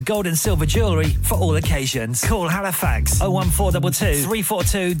Gold and silver jewellery for all occasions. Call Halifax 01422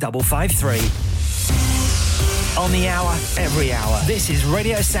 342 553. On the hour, every hour. This is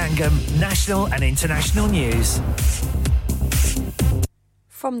Radio Sangam, national and international news.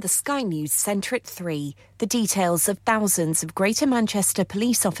 From the Sky News Centre at 3, the details of thousands of Greater Manchester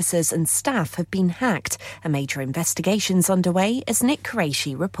police officers and staff have been hacked. A major investigation's underway, as Nick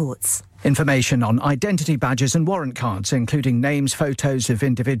Qureshi reports. Information on identity badges and warrant cards, including names, photos of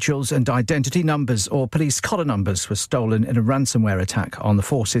individuals and identity numbers or police collar numbers, was stolen in a ransomware attack on the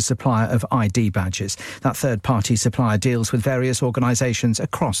Force's supplier of ID badges. That third-party supplier deals with various organisations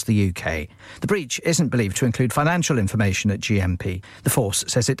across the UK. The breach isn't believed to include financial information at GMP. The Force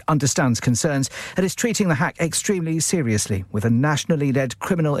says it understands concerns and is treating the hack extremely seriously, with a nationally led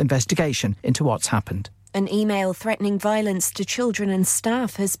criminal investigation into what's happened. An email threatening violence to children and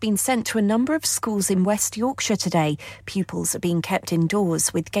staff has been sent to a number of schools in West Yorkshire today. Pupils are being kept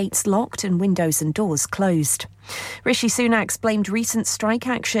indoors with gates locked and windows and doors closed. Rishi Sunak's blamed recent strike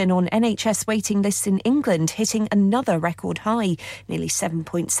action on NHS waiting lists in England hitting another record high. Nearly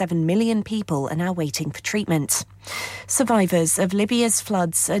 7.7 million people are now waiting for treatment. Survivors of Libya's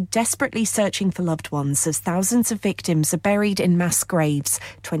floods are desperately searching for loved ones as thousands of victims are buried in mass graves.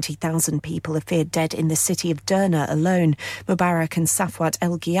 20,000 people are feared dead in the city of Derna alone. Mubarak and Safwat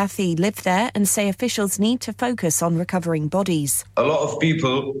El Ghiathi live there and say officials need to focus on recovering bodies. A lot of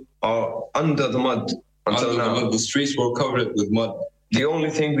people are under the mud. Until now, the streets were covered with mud. The only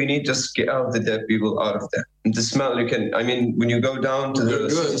thing we need is to get out the dead people out of there. And the smell, when you go down to the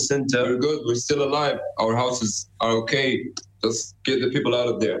city centre... We're good, we're still alive. Our houses are okay. Just get the people out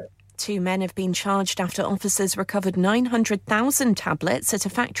of there. 2 men have been charged after officers recovered 900,000 tablets at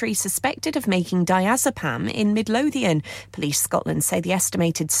a factory suspected of making diazepam in Midlothian. Police Scotland say the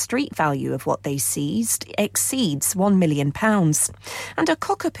estimated street value of what they seized exceeds £1 million. And a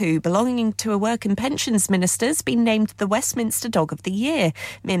cockapoo belonging to a work and pensions minister has been named the Westminster Dog of the Year.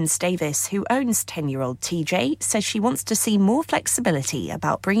 Mims Davis, who owns 10-year-old TJ, says she wants to see more flexibility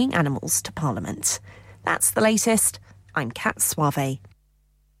about bringing animals to Parliament. That's the latest. I'm Kat Suave.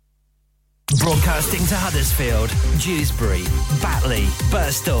 Broadcasting to Huddersfield, Dewsbury, Batley,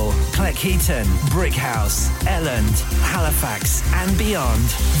 Birstall, Cleckheaton, Brickhouse, Elland, Halifax and beyond.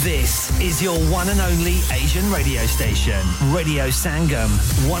 This is your one and only Asian radio station. Radio Sangam,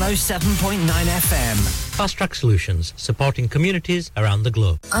 107.9 FM. Fast Track Solutions, supporting communities around the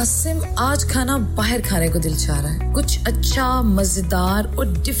globe. Asim, आज खाना बाहर खाने को दिल चाह रहा है. कुछ अच्छा, मजेदार और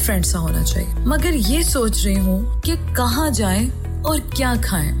डिफरेंट सा होना चाहिए. मगर ये सोच रही हूँ कि कहाँ जाएं और क्या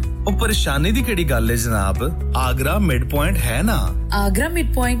खाएं. ओ परेशानी दी केड़ी गल है जनाब आगरा मिड पॉइंट है ना आगरा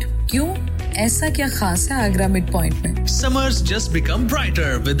मिड पॉइंट क्यों ऐसा क्या खास है आगरा मिड पॉइंट में Summers just become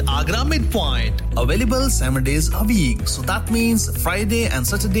brighter with Agra Midpoint. Available 7 days a week. So that means Friday and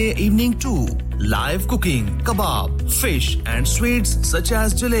Saturday evening too. Live cooking, kebab, fish and sweets such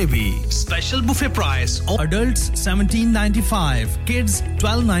as jalebi. Special buffet price. Adults $17.95, kids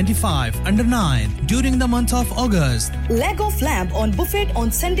 $12.95 under 9 during the month of August. Leg of lamb on buffet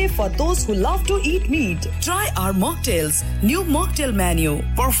on Sunday for those who love to eat meat. Try our mocktails. New mocktail menu.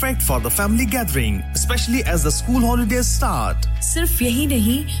 Perfect for the family gathering, especially as the school holidays start. सिर्फ यही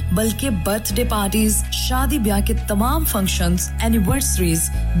नहीं बल्कि birthday parties शादी ब्याह के तमाम functions anniversaries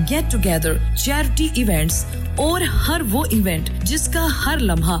get together charity events और हर वो इवेंट जिसका हर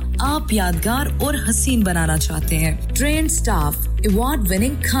लम्हा आप यादगार और हसीन बनाना चाहते हैं ट्रेन्ड स्टाफ अवार्ड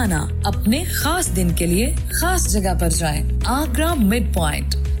विनिंग खाना अपने खास दिन के लिए खास जगह पर जाएं Agra mid point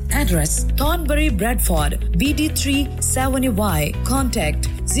Address Thornbury Bradford BD3 7Y Contact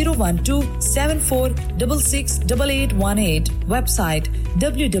 01274668818 Website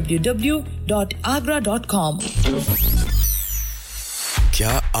www.agra.com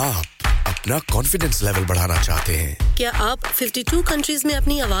क्या आप अपना कॉन्फिडेंस लेवल बढ़ाना चाहते हैं क्या आप 52 कंट्रीज में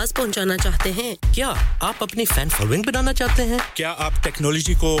अपनी आवाज पहुंचाना चाहते हैं क्या आप अपनी फैन फॉलोइंग बनाना चाहते हैं क्या आप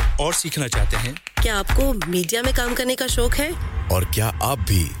टेक्नोलॉजी को और सीखना चाहते हैं क्या आपको मीडिया में काम करने का शौक है और क्या आप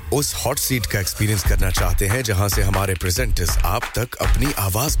भी उस हॉट सीट का एक्सपीरियंस करना चाहते हैं जहां से हमारे प्रेजेंटर्स आप तक अपनी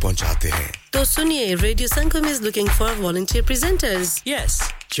आवाज पहुंचाते हैं तो सुनिए radio Sangam is looking for volunteer presenters yes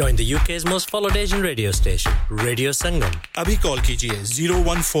join the UK's most followed Asian radio station Radio Sangam अभी कॉल कीजिए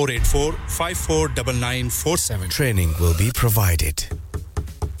 01484549947 training will be provided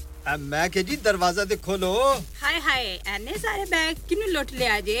मैं के जी दरवाजा दे खोलो हाय हाय एने सारे बैग किनु लुट ले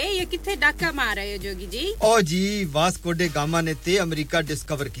आजे ये किथे डाका मार रहे हो जोगी जी ओ जी वास्को डे गामा ने ते अमेरिका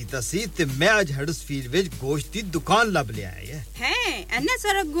डिस्कवर कीता सी ते मैं आज हडर्सफील्ड विच गोश्त दी दुकान लब ले आया है एने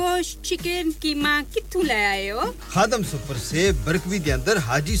सारा गोश्त चिकन कीमा किथु ले आए हो खादम सुपर से बरकवी दे अंदर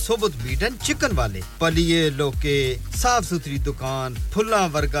हाजी सोबत मीट एंड चिकन वाले पलिए लोके साफ सुथरी दुकान फुल्ला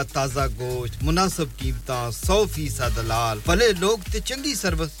वर्गा ताजा गोश्त मुनासिब कीमतां 100% दलाल भले लोग ते चंगी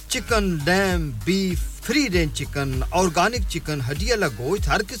service chicken lamb beef free range chicken organic chicken हड्डियाला गोश्त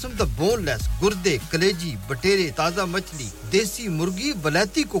हर किस्म दा बोनलेस गुर्दे कलेजी बटेरे ताजा मछली देसी मुर्गी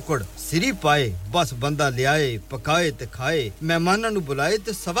बलाती कुकड़ सिरी पाए बस बंदा ले आए पकाए ते खाए मेहमानां नु बुलाए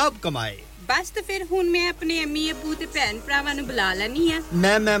ते सवाब कमाए बस तो फिर हुन मैं अपने अम्मी अब्बू ते भैन भरावां नु बुला लेनी है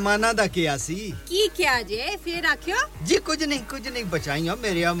मैं मेहमानां दा किया सी की क्या जे फिर आखियो जी कुछ नहीं बचाइयो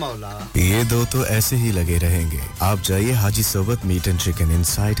मेरे मौला ये दो तो ऐसे ही लगे रहेंगे आप जाइए हाजी सोबत meet and chicken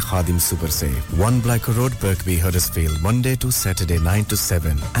inside Khadim super से 1 Black Road Birkby Huddersfield Monday to Saturday 9 to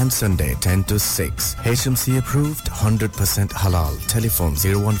 7 and Sunday 10 to 6 HMC approved 100% halal telephone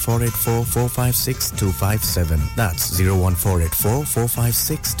 01484456257 that's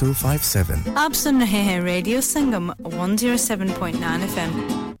 01484456257 आप सुन रहे हैं रेडियो संगम 107.9 FM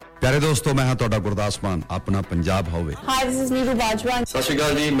प्यारे दोस्तों मैं हां ਤੁਹਾਡਾ ਗੁਰਦਾਸ ਮਾਨ ਆਪਣਾ ਪੰਜਾਬ ਹੋਵੇ hi this is Neeru Bajwa सत श्री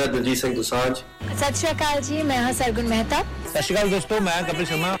अकाल जी मैं दलजीत सिंह दोसांझ सत श्री अकाल जी मैं हां सरगुन मेहता सत श्री अकाल दोस्तों मैं कपिल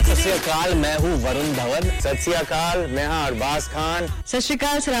शर्मा सत श्री अकाल मैं हूं वरुण धवन सत श्री अकाल मैं हां अरबाज खान सत श्री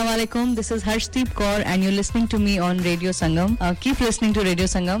अकाल अस्सलाम वालेकुम this is Harshdeep Kaur and you are listening to me on radio Sangam keep listening to radio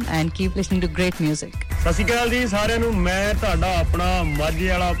Sangam and keep listening to great music Sat Sri अकाल जी साਰਿਆਂ ਨੂੰ ਮੈਂ ਤੁਹਾਡਾ ਆਪਣਾ ਮਾਝੇ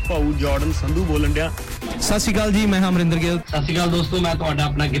ਵਾਲਾ ਭਾਊ ਜਾਰਡਨ ਸੰਧੂ ਬੋਲਣ ਡਿਆ सत श्री अकाल जी मैं हां अमरिंदर गिल सत श्री अकाल दोस्तों मैं ਤੁਹਾਡਾ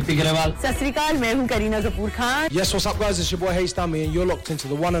ਆਪਣਾ ਗਿੱਪੀ ਗਰੇਵਾਲ सत श्री अकाल मैं हूं Kareena Kapoor Khan Yes what's up guys it's your boy Hayes Dami and you're locked into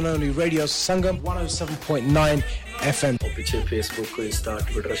the one and only Radio Sangam 107.9 FM पीछे Facebook Insta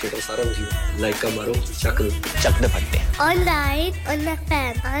Twitter शेयर सारा कुछ लाइक का मारो चक दे फटते online on the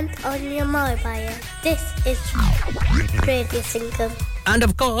fan and on your mobile this is Radio Sangam And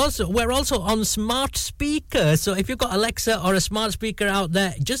of course, we're also on smart speaker. So if you've got Alexa or a smart speaker out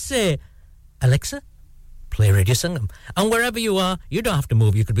there, just say, Alexa, play Radio Sangam. And wherever you are, you don't have to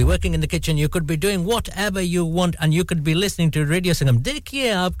move. You could be working in the kitchen, you could be doing whatever you want, and you could be listening to Radio Sangam. देखिए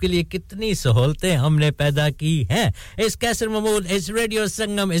आपके लिए कितनी सहूलतें हमने पैदा की हैं. It's Kaisar Mahmood, it's Radio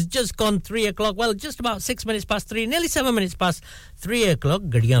Sangam. It's just gone 3 o'clock. Well, just about 6 minutes past 3, nearly 7 minutes past 3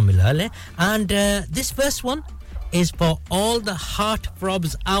 o'clock. Gadiyan mila le. And this first one is for all the heart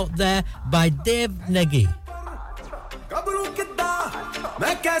throbs out there by Dave Negi. Gabru kidda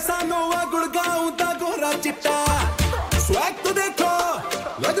main kaisa nova gulgaun da gora chitta swag to dekho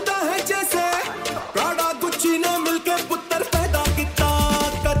lagta hai jaise Prada Gucci ne milke puttar paida kita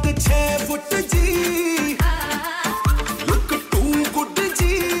kad 6 foot ji look too good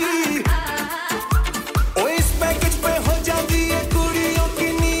ji oh is package pe ho jati hai kuriyon ki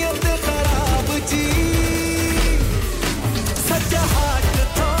niyat kharab ji सच्चा heart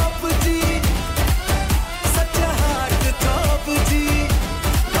top जी सच्चा heart top जी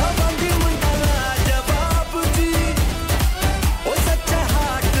कावंदी मुंडा जवाब जी ओ सच्चा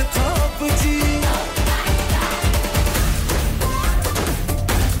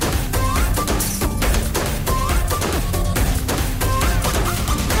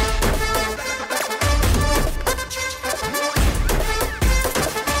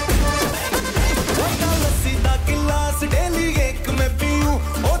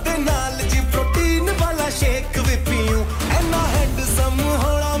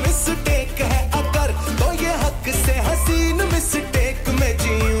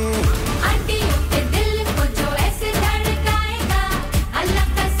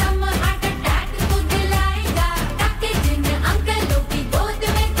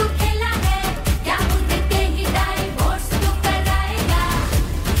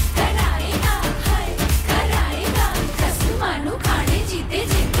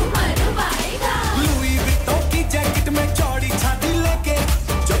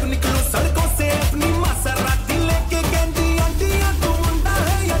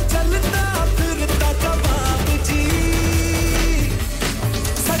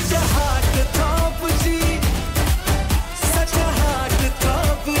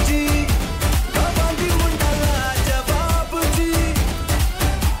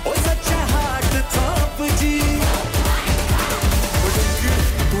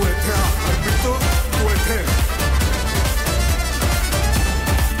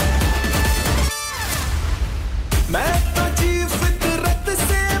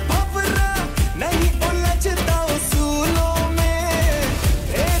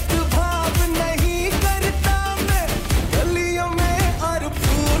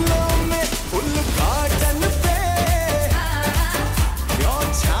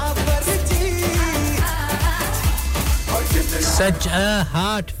Such a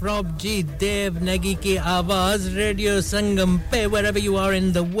heart-throb G Dev Negi ki awaaz Radio Sangam pe wherever you are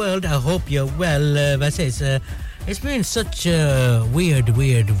in the world I hope you're well it's been such a weird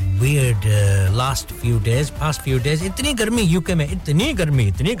past few days itni garmi UK mein itni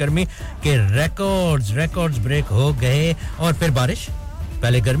garmi ke records break ho gaye aur fir barish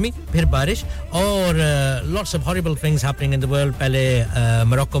pehle garmi fir barish aur lots of horrible things happening in the world pehle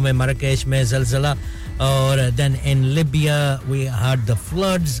Morocco mein Marrakesh mein zilzala or then in Libya we had the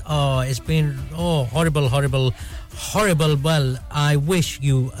floods it's been horrible well I wish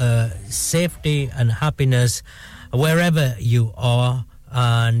you safety and happiness wherever you are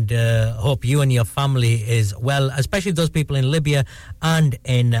and hope you and your family is well especially those people in Libya and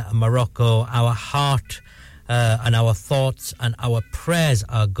in Morocco our heart and our thoughts and our prayers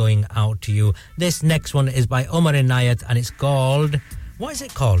are going out to you this next one is by Omar Inayat and it's called what is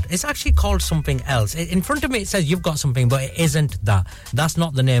it called? It's actually called something else. In front of me it says You've Got Something, but it isn't that. That's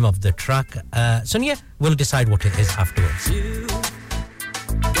not the name of the track. Sonia, we'll decide what it is afterwards. You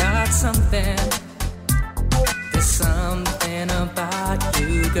got something. There's something about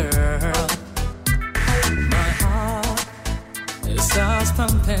you, girl. My heart starts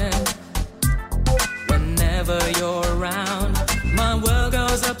pumping. Whenever you're around, my world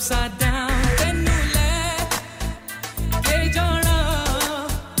goes upside down.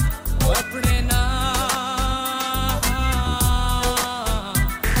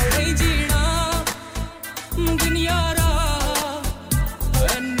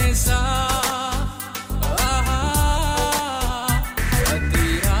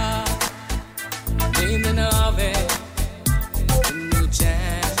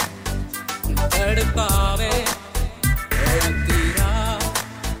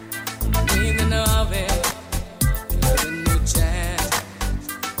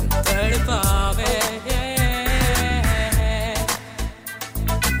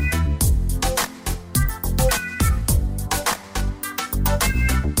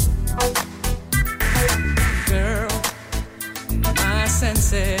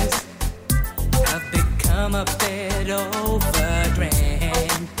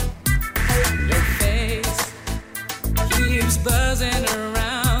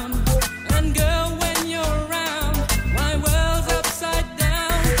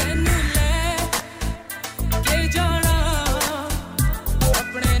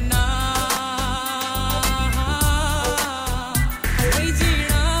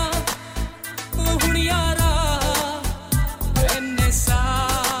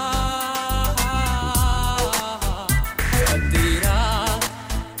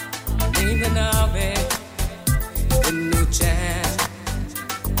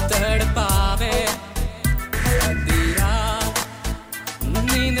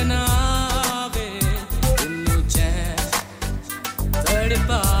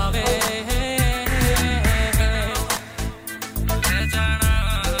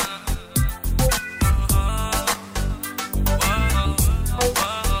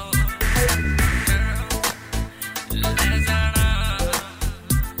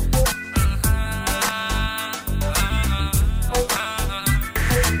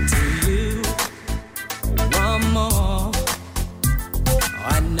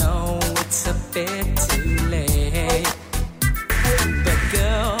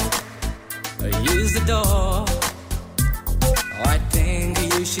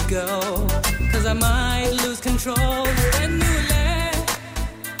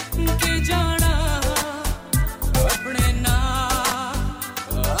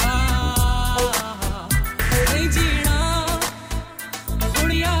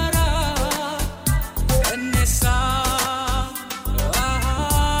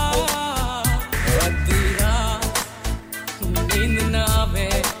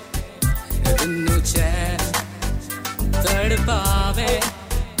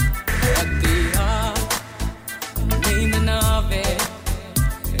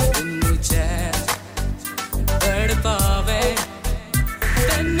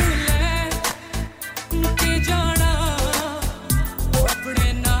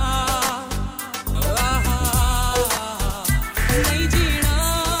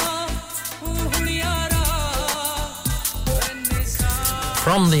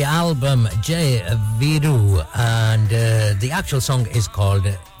 From the album Jai Viru and the actual song is called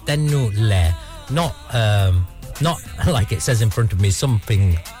Tennu Le not like it says in front of me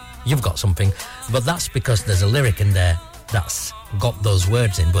something you've got something but that's because there's a lyric in there that's got those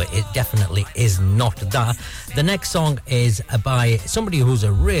words in, but it definitely is not that. The next song is by somebody who's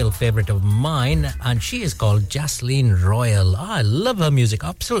a real favourite of mine, and she is called Jasleen Royal. I love her music,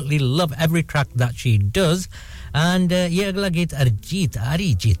 absolutely love every track that she does. And ये अगला गीत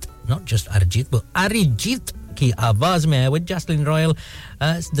Arijit, not just Arijit, but Arijit की आवाज में है with Jasleen Royal.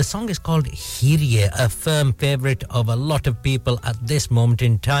 The song is called Hiriye, a firm favourite of a lot of people at this moment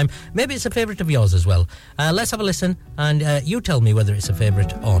in time. Maybe it's a favourite of yours as well. Let's have a listen, and you tell me whether it's a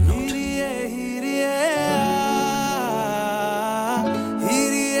favourite or not.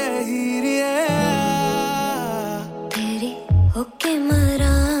 होके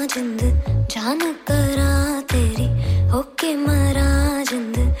मरा जिंद जान करा तेरी होके मरा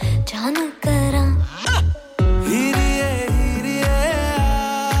जिंद जान करा हीरिए हीरिए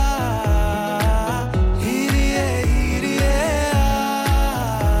हीरिए हीरिए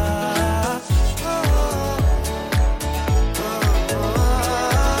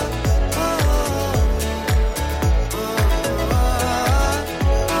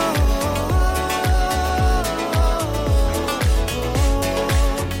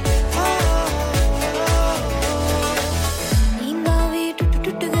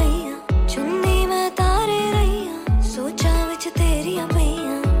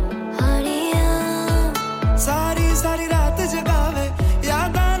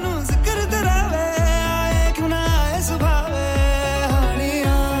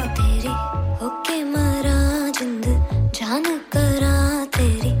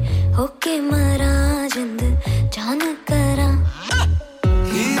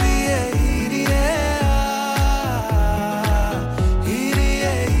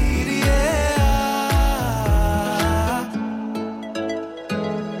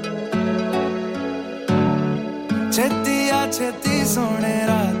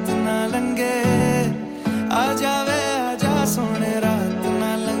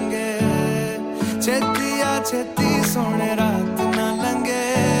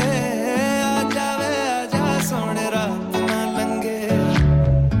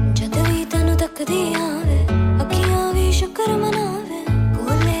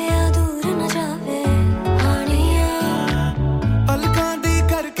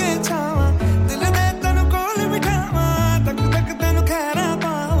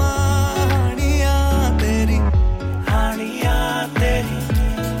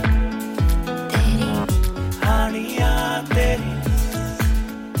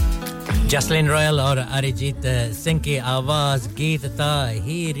Jasleen Royal और अरिजीत सिंह की आवाज गीत था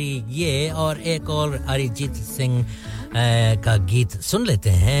हीरिये और एक और अरिजीत सिंह का गीत सुन लेते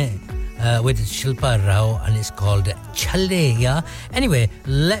हैं with Shilpa Rao, and it's called Chaleya. Anyway,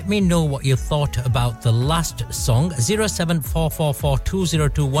 let me know what you thought about the last song.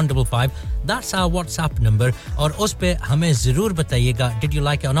 07444202155. That's our WhatsApp number. और उस पे हमें ज़रूर बताइएगा did you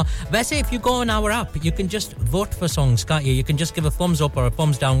like it or not. वैसे if you go on our app, you can just vote for songs, can't you? You can just give a thumbs up or a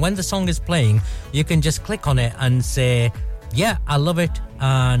thumbs down when the song is playing. You can just click on it and say yeah, I love it,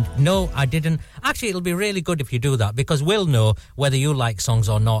 and no, I didn't. Actually, it'll be really good if you do that, because we'll know whether you like songs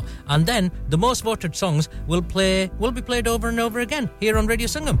or not. And then the most voted songs will be played over and over again here on Radio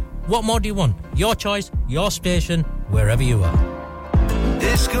Sangam. What more do you want? Your choice, your station, wherever you are.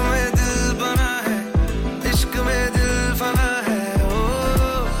 इश्क में दिल बना है, इश्क में दिल फना है,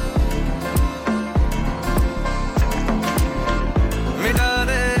 मिटा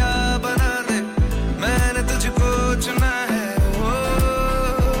दे या बना दे, मैंने तुझको चुना है.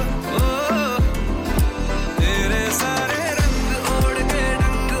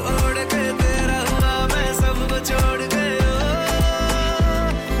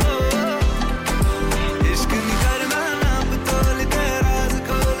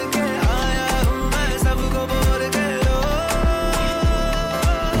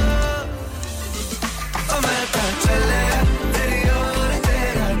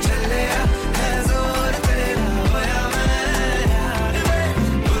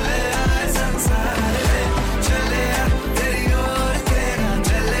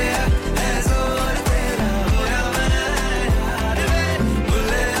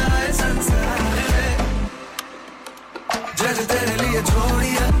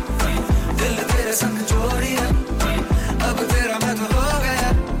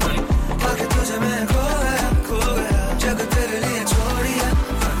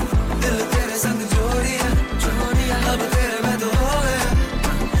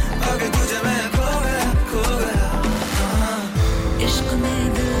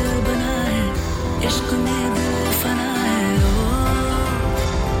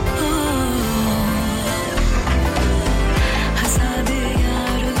 हंसा दे या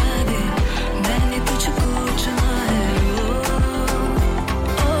रुला दे, मैंने तुझको चुना है.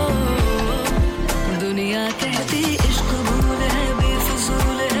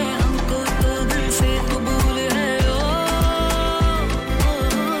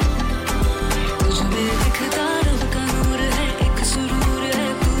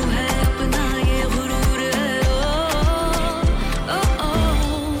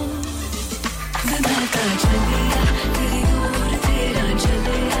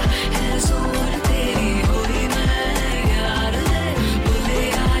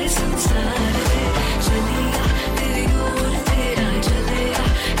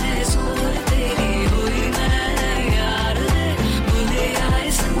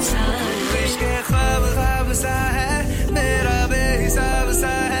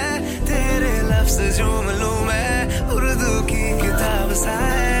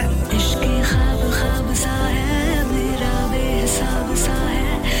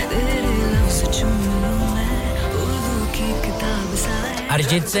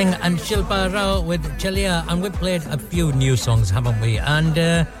 Arijit Singh and Shilpa Rao with Chalia, and we played a few new songs, haven't we? And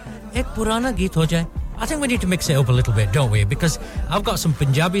ek purana geet ho jaye. I think we need to mix it up a little bit, don't we? Because I've got some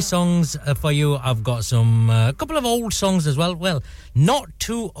Punjabi songs for you. I've got some couple of old songs as well. Well, not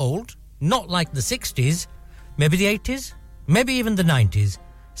too old, not like the 60s, maybe the 80s, maybe even the 90s.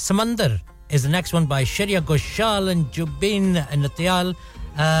 Samandar is the next one by Sharia Ghoshal and Jubin Natyal.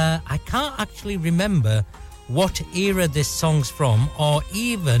 I can't actually remember what era this song's from, or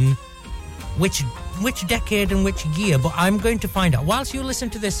even which decade and which year, but I'm going to find out. Whilst you listen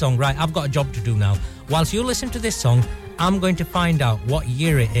to this song, right, I've got a job to do now. Whilst you listen to this song, I'm going to find out what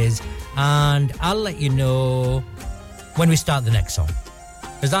year it is, and I'll let you know when we start the next song.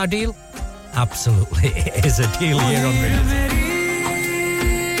 Is that a deal? Absolutely, it is a deal here on Radio.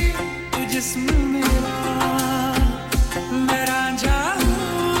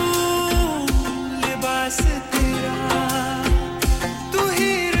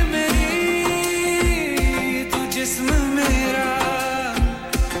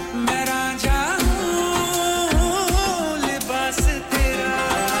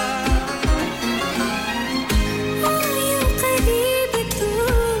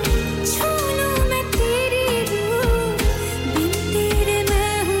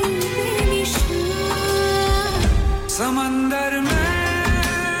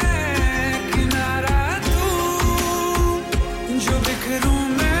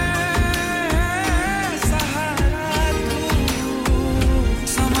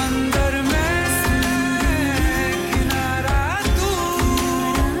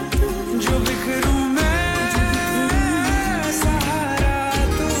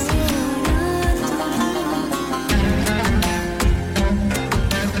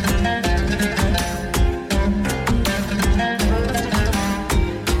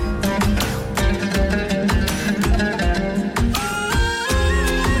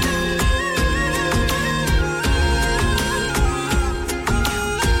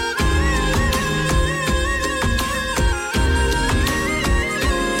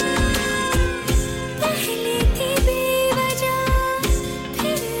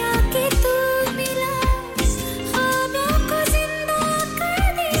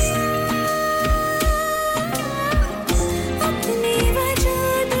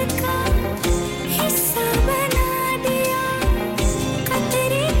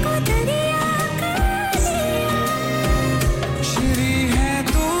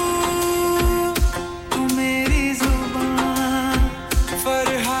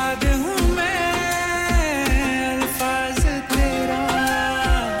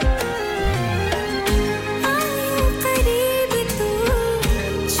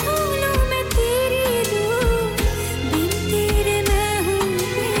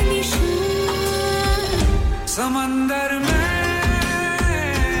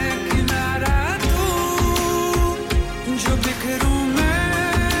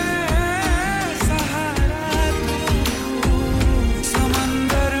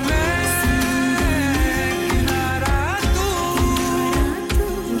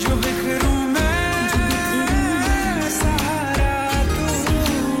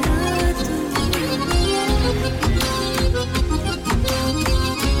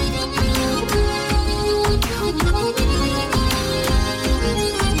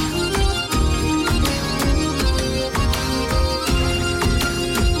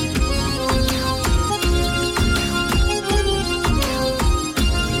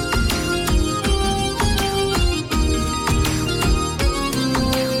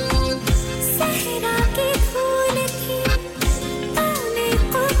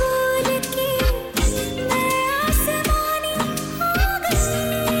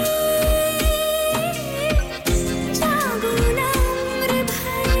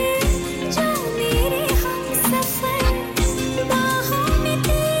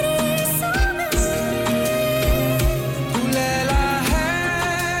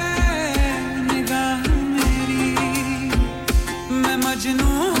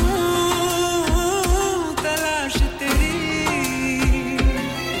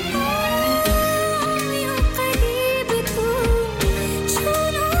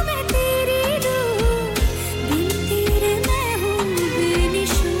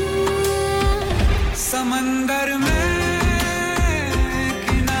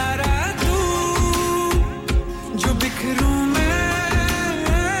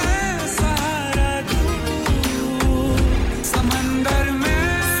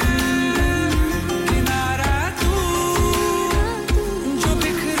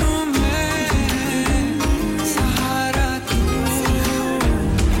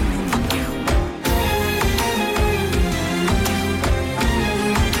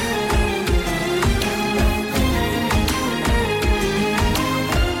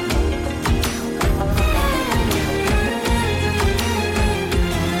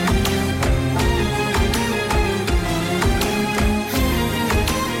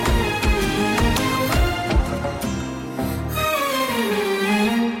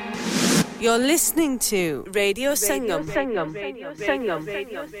 You're listening to Radio Sangam.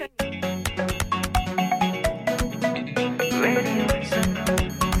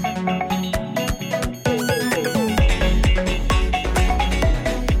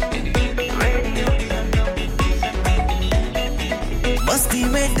 मस्ती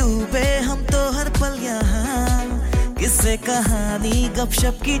में डूबे हम तो हर पल यहाँ किस्से कहानी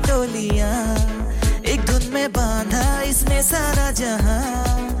गपशप की टोलियाँ एक धुन में बांधा इसमें सारा जहां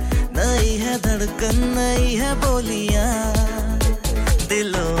नई है धड़कन नई है बोलियां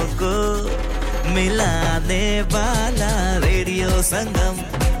दिलों को मिलाने वाला रेडियो संगम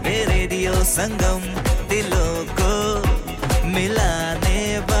दिलों को मिलाने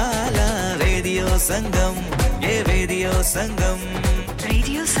वाला रेडियो संगम ये रेडियो संगम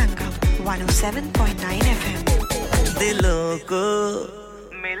 107.9 FM दिलों को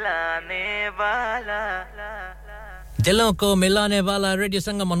मिलाने वाला दिलों को मिलाने वाला radio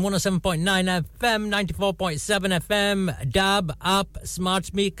Sangam on 107.9 FM 94.7 FM DAB app smart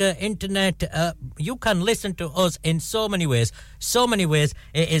speaker internet you can listen to us in so many ways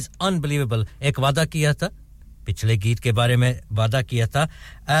it is unbelievable एक वादा किया था पिछले गीत के बारे में वादा किया था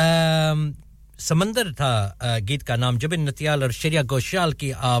समंदर था गीत का नाम जुबिन नटियाल और श्रेया घोषाल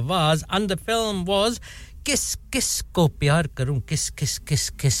की आवाज and the film was किस किस को प्यार करूं किस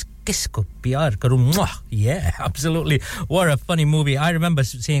को प्यार करूं yeah absolutely what a funny movie I remember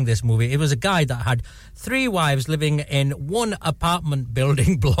seeing this movie it was a guy that had 3 wives living in one apartment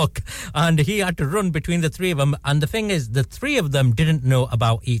building block and he had to run between the 3 of them and the thing is the 3 of them didn't know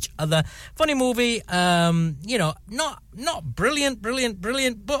about each other funny movie you know not brilliant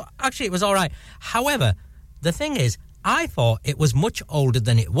but actually it was all right however the thing is I thought it was much older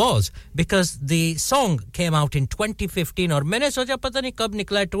than it was because the song came out in 2015 और मैंने सोचा पता नहीं कब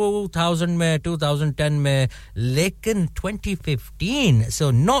निकला 2000 में 2010 में लेकिन 2015 so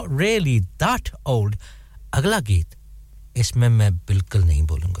not really that old अगला गीत इसमें मैं बिल्कुल नहीं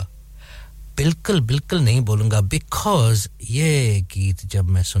बोलूंगा because ये गीत जब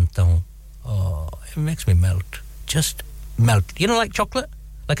मैं सुनता हूं oh it makes me just melt you know like chocolate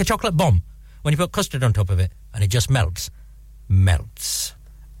like a chocolate bomb when you put custard on top of it and it just melts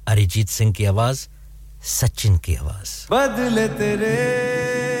Arijit Singh की आवाज सचिन की आवाज बदले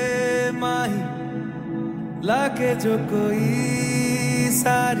तेरे माही लाके जो कोई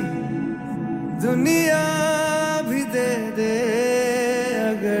सारी दुनिया भी दे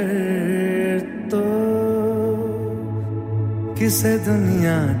अगर तो किसे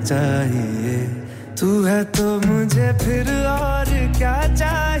दुनिया चाहिए तू है तो मुझे फिर और क्या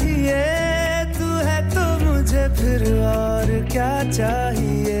चाहिए मुझे फिर और क्या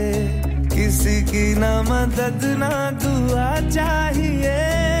चाहिए किसी की ना मदद ना दुआ चाहिए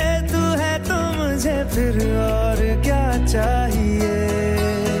तू है तो मुझे फिर और क्या चाहिए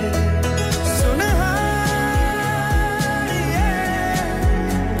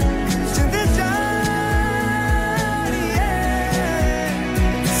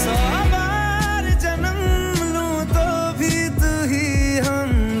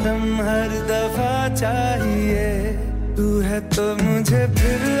चाहिए तू है तो मुझे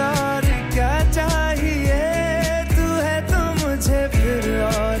फिर और क्या चाहिए तू है तो मुझे फिर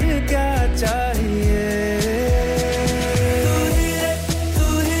और क्या चाहिए तू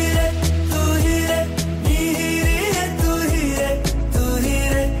ही रे नीरी है तू ही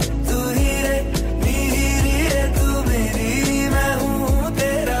रे नीरी है तू मेरी मैं हूँ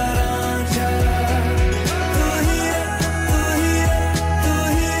तेरा रांझा तू ही रे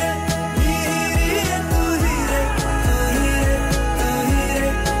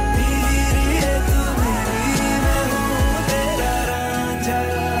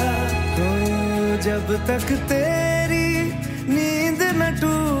जब तक तेरी नींद न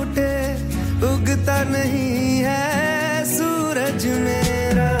टूटे उगता नहीं